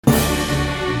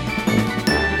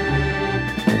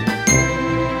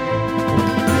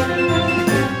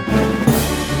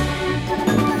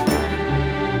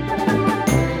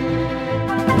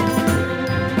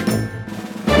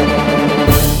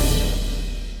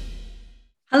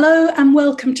Hello and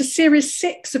welcome to Series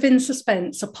 6 of In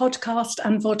Suspense, a podcast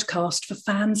and vodcast for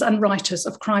fans and writers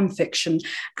of crime fiction,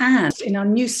 and in our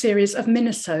new series of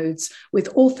Minisodes with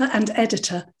author and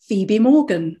editor Phoebe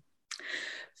Morgan.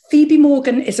 Phoebe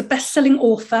Morgan is a best-selling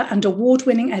author and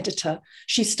award-winning editor.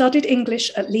 She studied English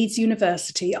at Leeds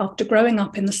University after growing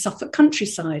up in the Suffolk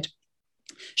countryside.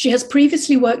 She has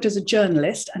previously worked as a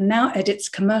journalist and now edits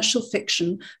commercial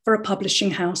fiction for a publishing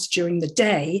house during the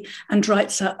day and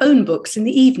writes her own books in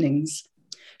the evenings.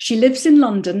 She lives in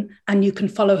London, and you can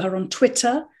follow her on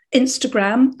Twitter,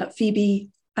 Instagram at Phoebe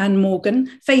Ann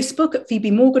Morgan, Facebook at Phoebe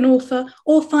Morgan Author,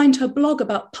 or find her blog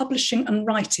about publishing and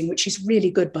writing, which is really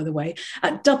good, by the way,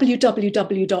 at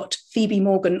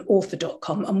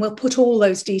www.phoebemorganauthor.com. And we'll put all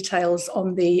those details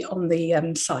on the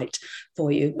site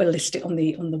for you. We'll list it on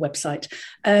the website.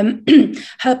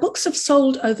 Her books have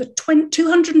sold over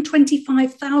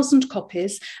 225,000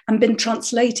 copies and been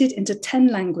translated into 10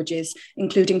 languages,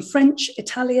 including French,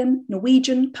 Italian,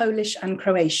 Norwegian, Polish, and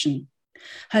Croatian.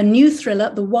 Her new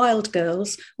thriller, The Wild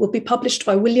Girls, will be published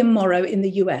by William Morrow in the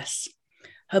US.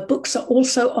 Her books are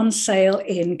also on sale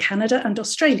in Canada and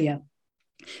Australia.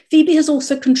 Phoebe has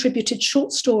also contributed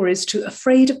short stories to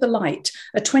Afraid of the Light,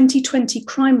 a 2020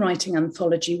 crime writing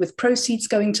anthology with proceeds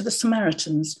going to the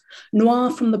Samaritans, Noir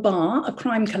from the Bar, a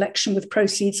crime collection with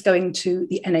proceeds going to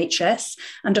the NHS,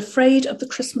 and Afraid of the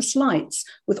Christmas Lights,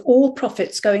 with all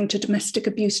profits going to domestic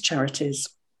abuse charities.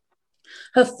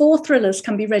 Her 4 thrillers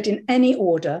can be read in any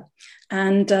order,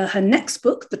 and her next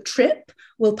book, The Trip,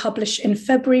 will publish in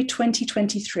February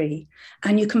 2023.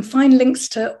 And you can find links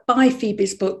to buy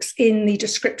Phoebe's books in the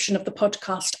description of the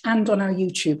podcast and on our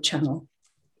YouTube channel.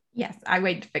 Yes, I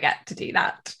won't forget to do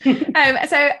that.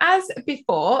 So as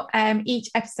before, each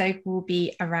episode will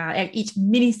be around, each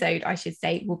minisode, I should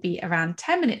say, will be around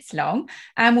 10 minutes long,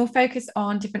 and we'll focus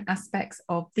on different aspects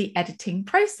of the editing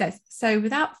process. So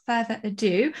without further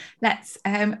ado, let's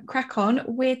crack on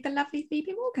with the lovely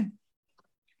Phoebe Morgan.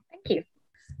 Thank you.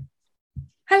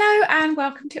 Hello and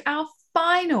welcome to our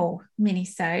final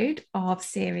minisode of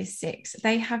series 6.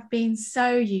 They have been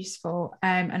so useful,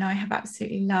 and I have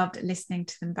absolutely loved listening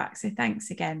to them back. So thanks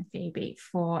again, Phoebe,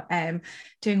 for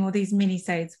doing all these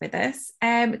minisodes with us.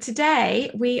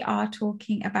 Today we are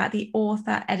talking about the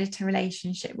author-editor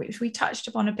relationship, which we touched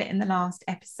upon a bit in the last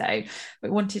episode,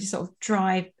 but wanted to sort of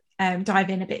dive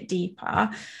in a bit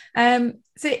deeper.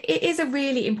 So it is a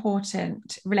really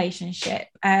important relationship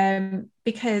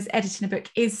because editing a book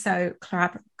is so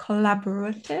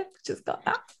collaborative. Just got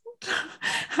that.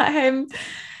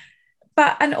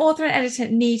 But an author and editor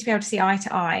need to be able to see eye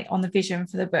to eye on the vision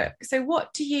for the book. So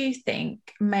what do you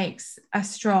think makes a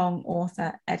strong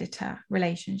author-editor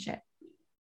relationship?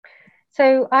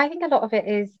 So I think a lot of it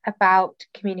is about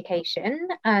communication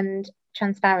and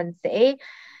transparency,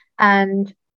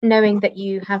 and knowing that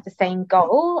you have the same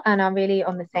goal and are really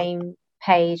on the same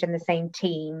page and the same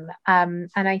team. And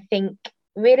I think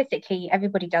realistically,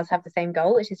 everybody does have the same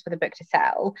goal, which is for the book to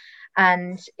sell.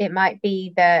 And it might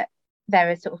be that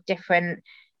there are sort of different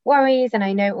worries. And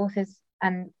I know authors,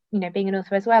 and being an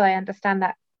author as well, I understand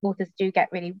that authors do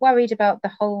get really worried about the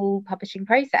whole publishing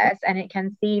process. And it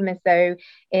can seem as though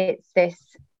it's this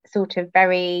sort of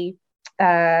very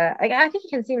I think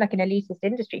it can seem like an elitist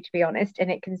industry, to be honest,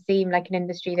 and it can seem like an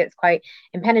industry that's quite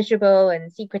impenetrable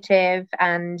and secretive.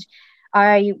 And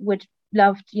I would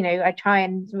love, I try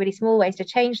in really small ways to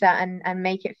change that and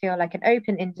make it feel like an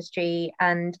open industry.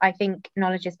 And I think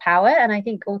knowledge is power, and I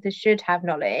think authors should have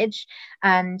knowledge.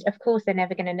 And of course, they're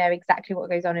never going to know exactly what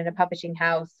goes on in a publishing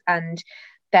house, and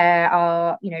there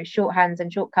are, shorthands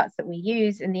and shortcuts that we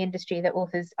use in the industry that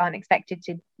authors aren't expected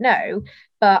to know.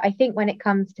 But I think when it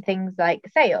comes to things like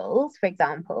sales, for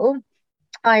example,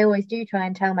 I always do try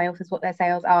and tell my authors what their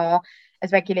sales are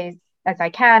as regularly as I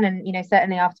can. And,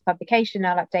 certainly after publication,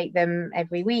 I'll update them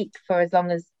every week for as long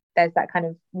as there's that kind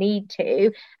of need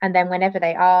to. And then whenever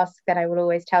they ask, then I will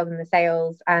always tell them the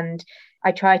sales. And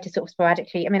I try to sort of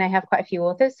sporadically, I have quite a few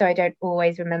authors, so I don't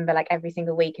always remember like every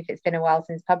single week if it's been a while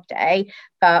since pub day,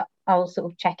 but I'll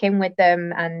sort of check in with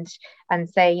them and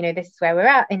say, this is where we're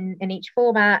at in each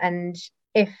format. And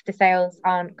if the sales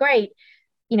aren't great,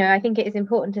 I think it is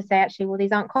important to say, actually, well,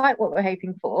 these aren't quite what we're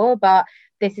hoping for, but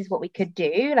this is what we could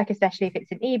do. Like, especially if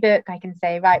it's an ebook, I can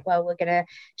say, right, well, we're going to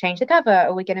change the cover,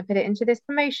 or we're going to put it into this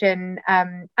promotion.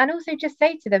 And also just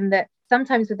say to them that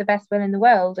sometimes with the best will in the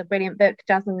world, a brilliant book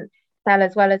doesn't sell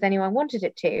as well as anyone wanted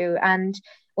it to. And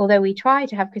although we try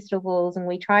to have crystal balls and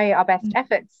we try our best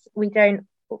efforts, we don't,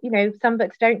 some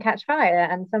books don't catch fire,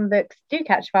 and some books do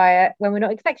catch fire when we're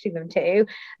not expecting them to,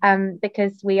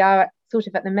 because we are sort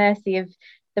of at the mercy of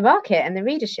the market and the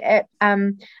readership.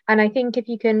 And I think if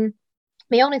you can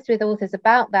be honest with authors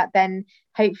about that, then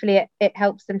hopefully it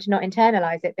helps them to not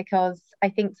internalize it, because I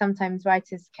think sometimes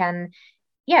writers can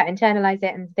internalize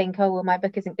it and think, oh well, my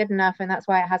book isn't good enough and that's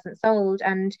why it hasn't sold,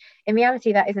 and in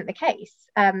reality that isn't the case.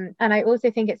 And I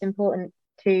also think it's important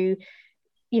to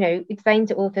explain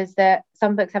to authors that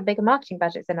some books have bigger marketing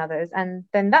budgets than others, and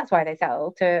then that's why they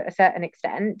sell to a certain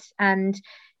extent, and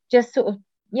just sort of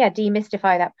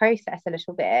demystify that process a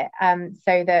little bit,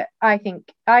 so that I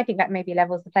think that maybe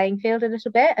levels the playing field a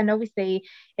little bit. And obviously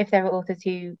if there are authors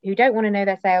who don't want to know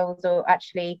their sales, or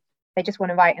actually they just want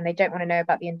to write and they don't want to know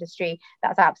about the industry,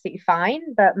 that's absolutely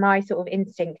fine. But my sort of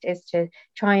instinct is to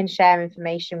try and share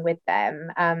information with them,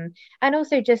 and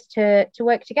also just to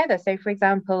work together. So for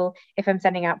example, if I'm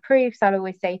sending out proofs, I'll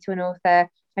always say to an author,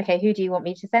 okay, who do you want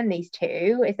me to send these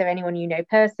to? Is there anyone you know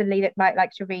personally that might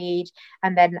like to read?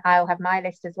 And then I'll have my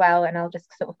list as well, and I'll just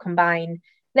sort of combine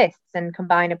lists and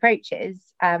combine approaches.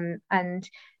 And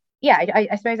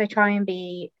I suppose I try and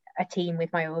be a team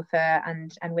with my author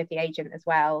and with the agent as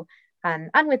well,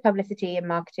 and with publicity and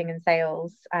marketing and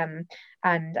sales. And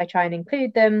I try and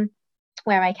include them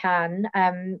where I can.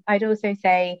 I'd also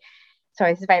say,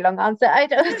 sorry, this is a very long answer.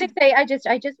 I'd also say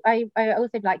I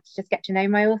also like to just get to know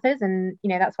my authors, and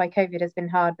that's why COVID has been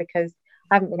hard, because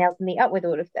I haven't been able to meet up with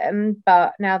all of them.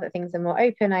 But now that things are more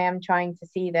open, I am trying to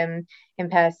see them in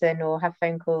person, or have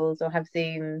phone calls, or have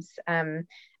Zooms, and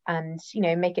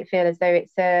make it feel as though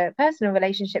it's a personal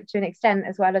relationship to an extent,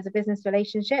 as well as a business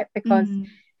relationship, because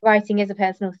writing is a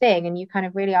personal thing and you kind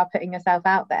of really are putting yourself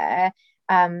out there.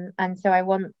 And so I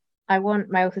want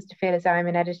my authors to feel as though I'm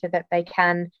an editor that they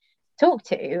can talk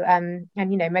to, and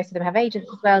most of them have agents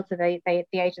as well, so the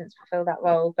agents fulfill that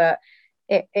role. But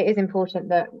it is important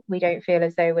that we don't feel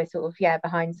as though we're sort of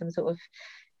behind some sort of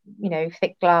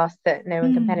thick glass that no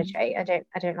one can penetrate. I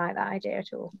don't like that idea at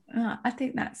all. I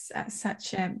think that's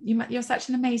such you're such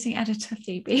an amazing editor,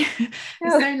 Phoebe. It's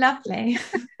so lovely.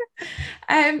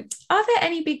 Are there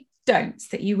any big don'ts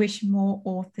that you wish more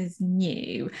authors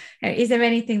knew? Is there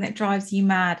anything that drives you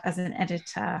mad as an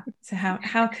editor? So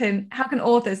how can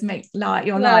authors make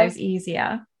your lives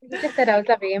easier? You just said I was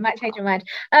lovely. You might change your mind.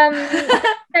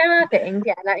 There are things,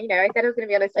 like I said I was going to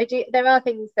be honest. There are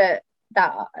things that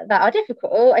are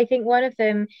difficult. I think one of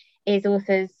them is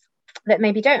authors that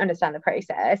maybe don't understand the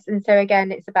process, and so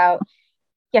again, it's about,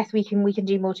 yes, we can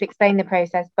do more to explain the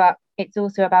process, but it's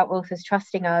also about authors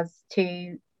trusting us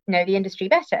to know the industry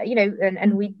better,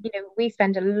 and we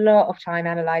spend a lot of time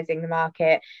analyzing the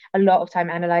market, a lot of time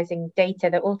analyzing data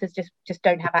that authors just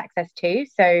don't have access to.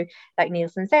 So like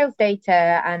Nielsen sales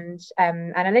data and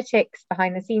analytics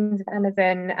behind the scenes of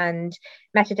Amazon, and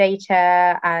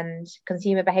metadata and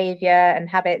consumer behavior and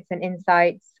habits and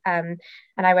insights. And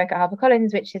I work at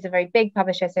HarperCollins, which is a very big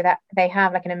publisher, so that they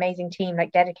have like an amazing team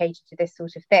like dedicated to this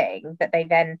sort of thing, that they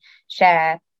then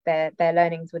share their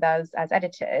learnings with us as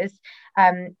editors.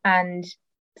 And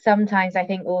sometimes I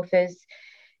think authors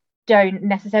don't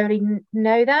necessarily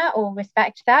know that or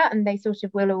respect that, and they sort of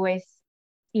will always,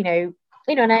 and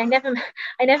I never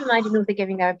mind an author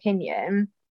giving their opinion,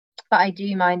 but I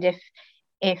do mind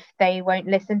if they won't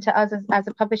listen to us as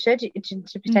a publisher to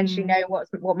potentially know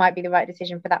what might be the right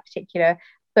decision for that particular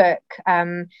book.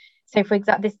 So for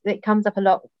example, it comes up a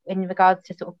lot in regards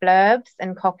to sort of blurbs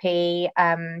and copy,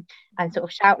 and sort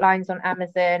of shout lines on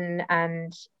Amazon,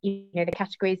 and the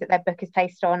categories that their book is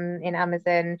placed on in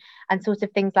Amazon, and sort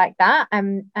of things like that.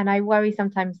 And I worry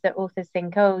sometimes that authors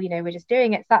think, we're just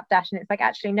doing it slapdash, and it's like,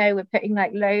 actually no, we're putting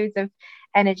like loads of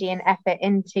energy and effort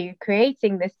into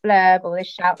creating this blurb or this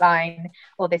shout line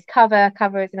or this cover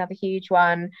is another huge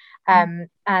one.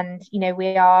 And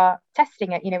we are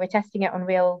testing it, we're testing it on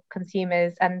real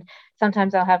consumers. And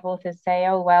sometimes I'll have authors say,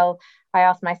 oh well, I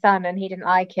asked my son and he didn't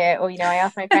like it, or I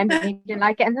asked my friend and he didn't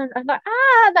like it. And I'm like,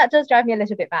 that does drive me a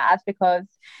little bit mad, because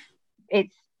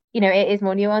it's it is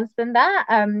more nuanced than that.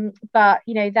 But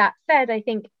that said, I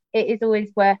think it is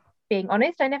always worth being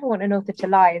honest. I never want an author to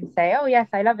lie and say, oh yes,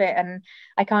 I love it and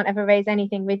I can't ever raise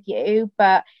anything with you.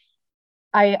 But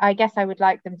I guess I would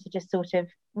like them to just sort of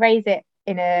raise it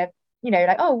in a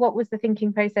like, oh, what was the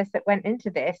thinking process that went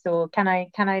into this, or can I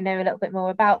know a little bit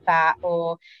more about that,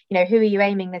 or who are you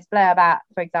aiming this blurb at,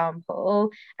 for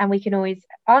example. And we can always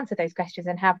answer those questions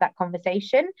and have that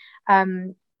conversation.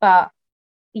 But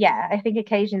yeah, I think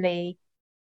occasionally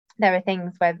there are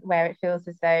things where it feels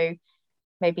as though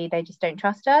maybe they just don't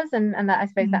trust us, and that, I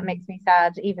suppose, that makes me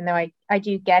sad, even though I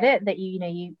do get it that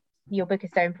your book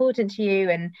is so important to you,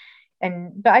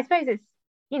 but I suppose it's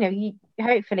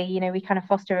hopefully we kind of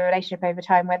foster a relationship over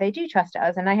time where they do trust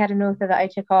us. And I had an author that I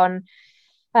took on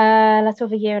sort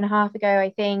of a year and a half ago,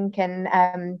 I think, and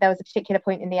there was a particular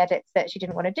point in the edits that she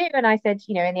didn't want to do, and I said,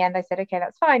 in the end, I said, okay,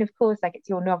 that's fine, of course, like it's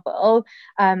your novel.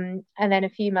 And then a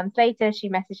few months later, she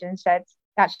messaged and said,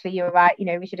 actually, you were right,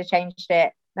 we should have changed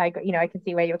it. I can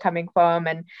see where you're coming from,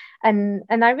 and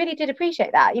I really did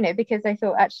appreciate that, because I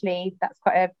thought actually that's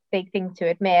quite a big thing to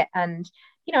admit, and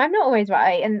I'm not always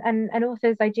right, and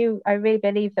authors, I really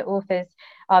believe that authors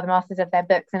are the masters of their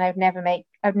books, and I've never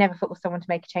forced someone to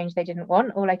make a change they didn't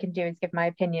want. All I can do is give my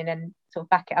opinion and sort of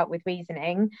back it up with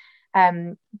reasoning.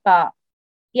 But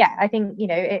yeah, I think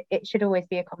it should always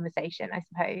be a conversation, I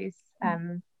suppose.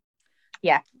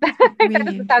 Yeah.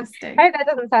 Really interesting. I hope that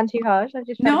doesn't sound too harsh. I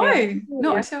just not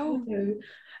at all.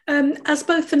 As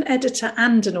both an editor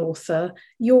and an author,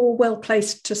 you're well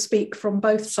placed to speak from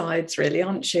both sides, really,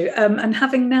 aren't you? And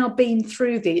having now been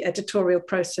through the editorial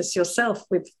process yourself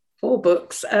with 4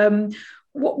 books,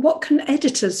 what can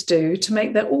editors do to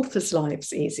make their authors'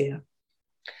 lives easier?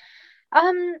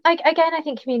 I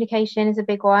think communication is a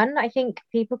big one. I think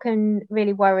people can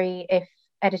really worry if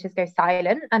editors go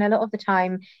silent, and a lot of the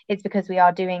time it's because we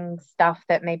are doing stuff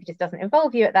that maybe just doesn't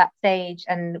involve you at that stage,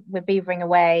 and we're beavering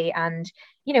away, and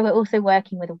we're also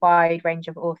working with a wide range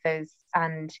of authors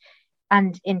and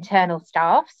internal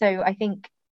staff. So I think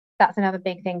that's another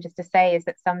big thing just to say, is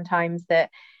that sometimes that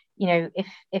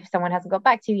if someone hasn't got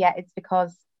back to you yet, it's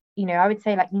because I would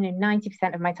say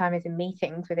 90% of my time is in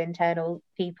meetings with internal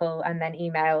people, and then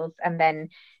emails, and then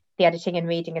the editing and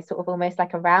reading is sort of almost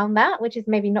like around that, which is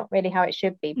maybe not really how it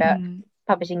should be, but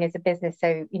publishing is a business,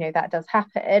 so that does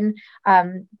happen.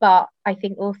 But I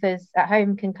think authors at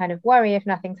home can kind of worry if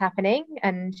nothing's happening,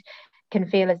 and can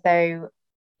feel as though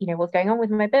what's going on with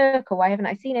my book, or why haven't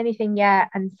I seen anything yet?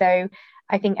 And so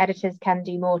I think editors can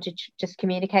do more to just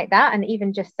communicate that, and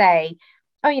even just say,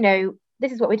 oh,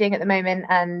 this is what we're doing at the moment,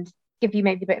 and give you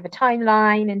maybe a bit of a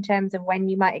timeline in terms of when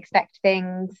you might expect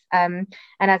things. And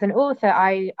as an author,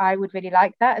 I would really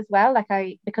like that as well.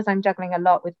 Because I'm juggling a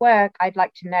lot with work, I'd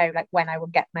like to know when I will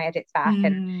get my edits back,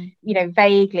 and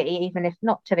vaguely, even if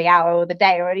not to the hour or the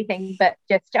day or anything, but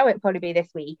just it'll probably be this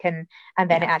week, and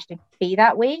then it actually be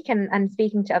that week. And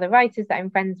speaking to other writers that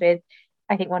I'm friends with,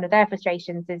 I think one of their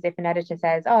frustrations is if an editor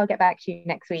says, oh, I'll get back to you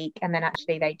next week, and then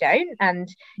actually they don't, and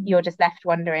you're just left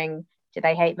wondering, do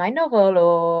they hate my novel,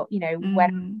 or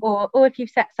when, or if you've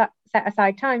set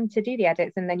aside time to do the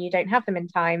edits and then you don't have them in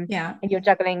time, and you're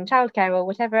juggling childcare or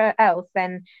whatever else,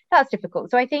 then that's difficult.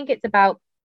 So I think it's about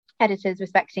editors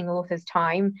respecting authors'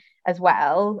 time as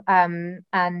well. And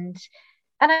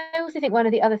I also think one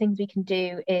of the other things we can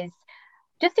do is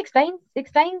just explain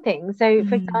things. So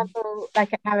for example,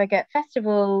 like at Harrogate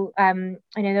Festival, I know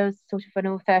there was sort of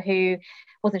an author who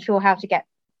wasn't sure how to get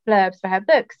blurbs for her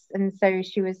books, and so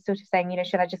she was sort of saying,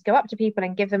 should I just go up to people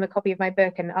and give them a copy of my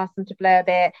book and ask them to blurb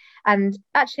it? And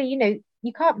actually,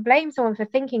 you can't blame someone for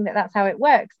thinking that that's how it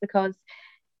works, because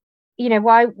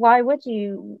why would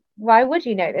you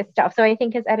know this stuff? So I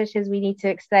think as editors we need to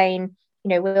explain,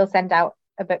 we'll send out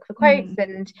a book for quotes,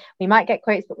 and we might get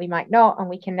quotes but we might not, and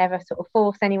we can never sort of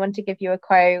force anyone to give you a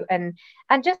quote, and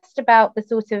just about the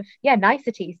sort of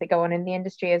niceties that go on in the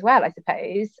industry as well, I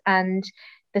suppose, and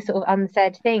the sort of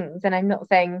unsaid things. And I'm not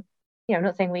saying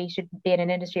we should be in an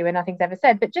industry where nothing's ever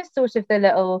said, but just sort of the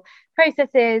little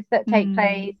processes that take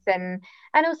place, and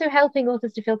also helping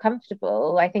authors to feel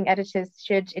comfortable. I think editors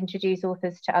should introduce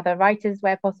authors to other writers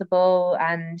where possible,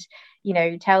 and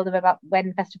tell them about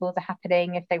when festivals are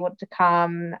happening if they want to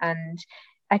come. And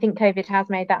I think COVID has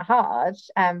made that hard,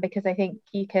 because I think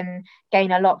you can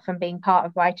gain a lot from being part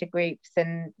of writer groups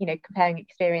and comparing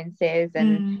experiences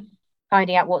and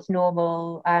finding out what's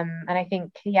normal. And I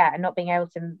think, not being able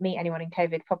to meet anyone in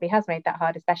COVID probably has made that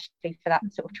hard, especially for that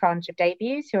sort of tranche of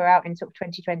debuts who are out in sort of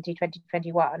 2020,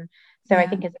 2021. So I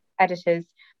think as editors,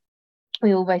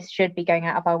 we almost should be going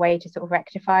out of our way to sort of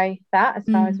rectify that as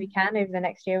far as we can over the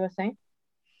next year or so.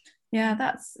 Yeah,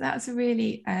 that's a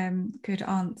really good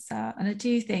answer. And I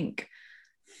do think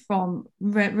from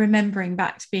remembering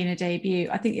back to being a debut,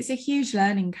 I think it's a huge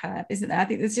learning curve, isn't there? I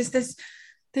think there's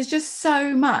just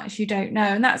so much you don't know,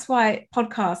 and that's why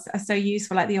podcasts are so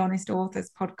useful, like the Honest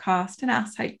Authors podcast and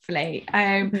us, hopefully.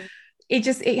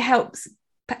 It helps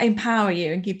empower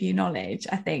you and give you knowledge,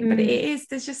 I think. But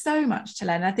there's just so much to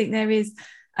learn. I think there is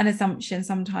an assumption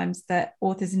sometimes that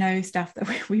authors know stuff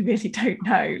that we really don't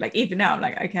know. Like even now I'm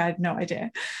like, okay, I had no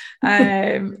idea.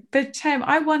 But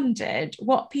I wondered,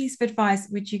 what piece of advice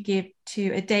would you give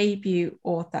to a debut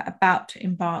author about to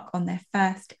embark on their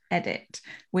first edit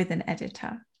with an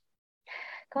editor?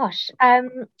 Gosh,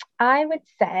 I would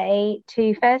say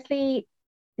to firstly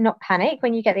not panic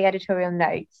when you get the editorial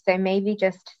notes. So maybe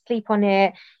just sleep on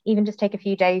it, even just take a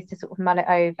few days to sort of mull it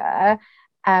over.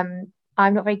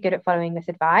 I'm not very good at following this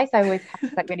advice. I always have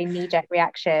this like really knee-jerk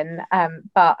reaction,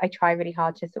 but I try really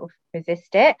hard to sort of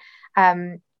resist it.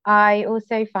 I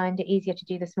also find it easier to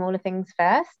do the smaller things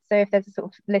first. So if there's a sort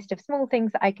of list of small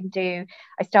things that I can do,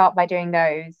 I start by doing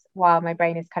those while my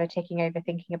brain is kind of taking over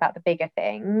thinking about the bigger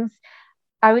things.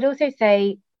 I would also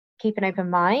say keep an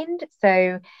open mind.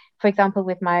 So, for example,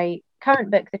 with my current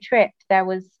book, The Trip,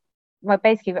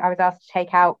 basically I was asked to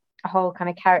take out a whole kind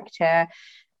of character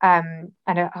and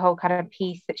a whole kind of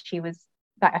piece that she was,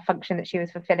 like a function that she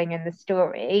was fulfilling in the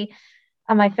story.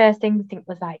 And my first instinct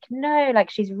was like, no, like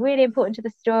she's really important to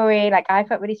the story. Like I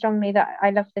felt really strongly that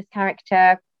I loved this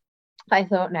character. But I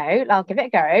thought, no, I'll give it a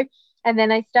go. And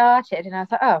then I started and I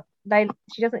was like, oh,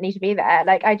 she doesn't need to be there.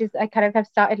 Like I kind of have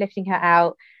started lifting her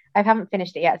out. I haven't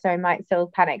finished it yet, so I might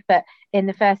still panic. But in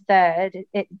the first third,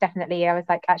 it definitely, I was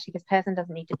like, actually, this person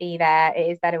doesn't need to be there. It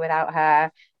is better without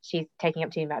her. She's taking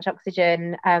up too much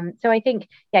oxygen. So I think,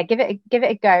 yeah, give it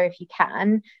a go if you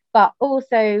can. But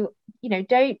also,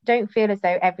 don't feel as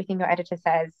though everything your editor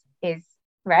says is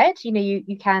read.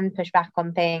 You can push back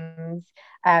on things.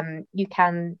 You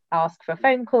can ask for a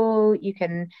phone call. You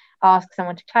can ask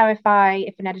someone to clarify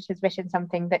if an editor's written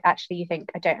something that actually you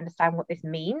think, I don't understand what this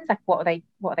means, like what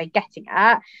are they getting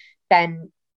at,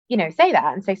 then say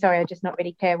that and say, sorry, I'm just not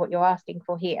really clear what you're asking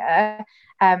for here.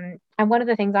 And one of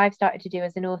the things I've started to do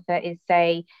as an author is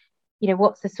say,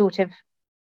 what's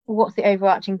the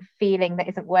overarching feeling that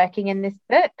isn't working in this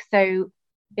book. So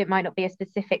it might not be a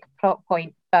specific plot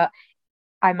point, but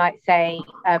I might say,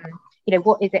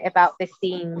 what is it about this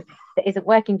scene that isn't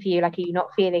working for you? Like, are you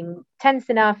not feeling tense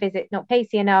enough? Is it not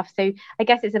pacey enough? So I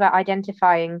guess it's about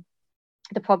identifying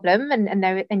the problem, and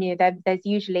there's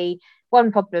usually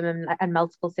one problem and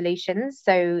multiple solutions.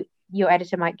 So your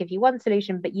editor might give you one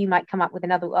solution, but you might come up with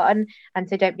another one. And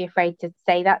so don't be afraid to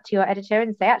say that to your editor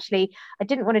and say, actually, I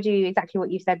didn't want to do exactly what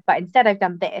you said, but instead I've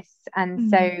done this. And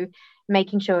so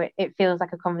making sure it feels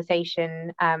like a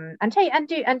conversation, and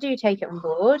do take it on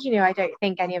board. I don't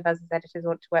think any of us as editors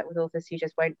want to work with authors who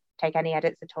just won't take any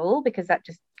edits at all, because that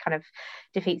just kind of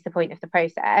defeats the point of the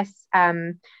process.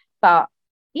 But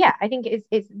yeah, I think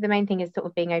it's the main thing is sort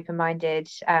of being open-minded,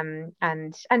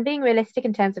 and being realistic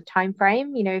in terms of time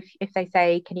frame. If they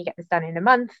say, can you get this done in a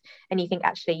month, and you think,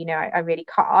 actually, I really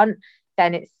can't,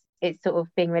 then it's sort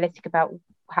of being realistic about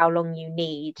how long you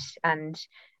need, and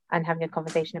having a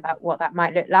conversation about what that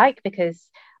might look like, because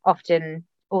often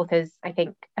authors, I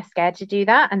think, are scared to do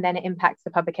that, and then it impacts the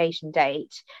publication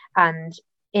date. And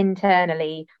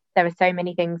internally, there are so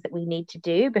many things that we need to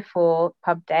do before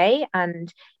pub day,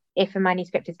 and if a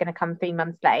manuscript is going to come 3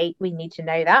 months late, we need to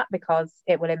know that, because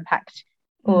it will impact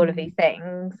all of these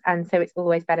things. And so it's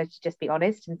always better to just be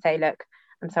honest and say, look,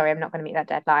 I'm sorry, I'm not going to meet that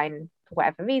deadline for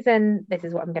whatever reason. This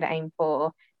is what I'm going to aim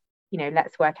for.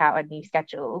 Let's work out a new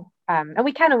schedule. And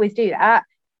we can always do that,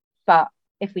 but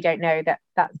if we don't know that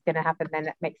that's going to happen, then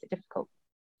it makes it difficult.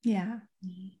 Yeah.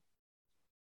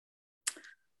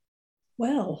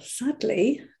 Well,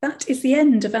 sadly, that is the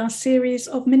end of our series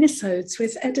of minisodes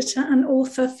with editor and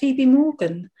author Phoebe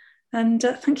Morgan. And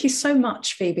thank you so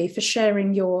much, Phoebe, for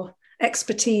sharing your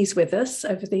expertise with us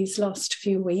over these last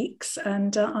few weeks.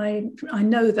 And I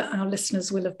know that our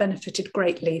listeners will have benefited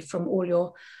greatly from all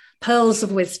your pearls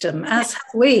of wisdom, as have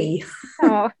we.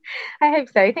 Oh, I hope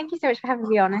so. Thank you so much for having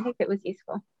me on. I hope it was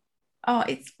useful. Oh,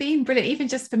 it's been brilliant. Even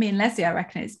just for me and Leslie, I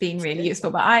reckon it's been really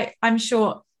useful. But I'm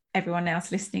sure everyone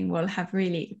else listening will have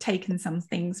really taken some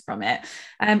things from it.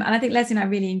 And I think Leslie and I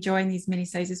really enjoying these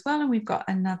minisodes as well. And we've got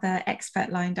another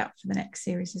expert lined up for the next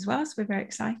series as well. So we're very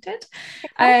excited.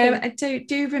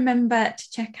 Do remember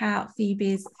to check out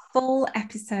Phoebe's full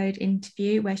episode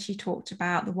interview where she talked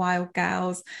about the Wild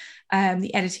Girls,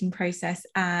 the editing process,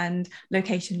 and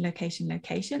location.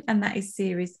 And that is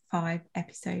series 5,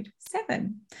 episode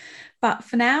 7. But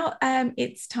for now,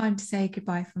 it's time to say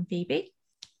goodbye from Phoebe.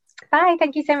 Bye.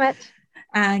 Thank you so much.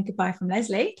 And goodbye from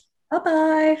Leslie.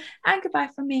 Bye-bye. And goodbye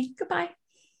from me. Goodbye.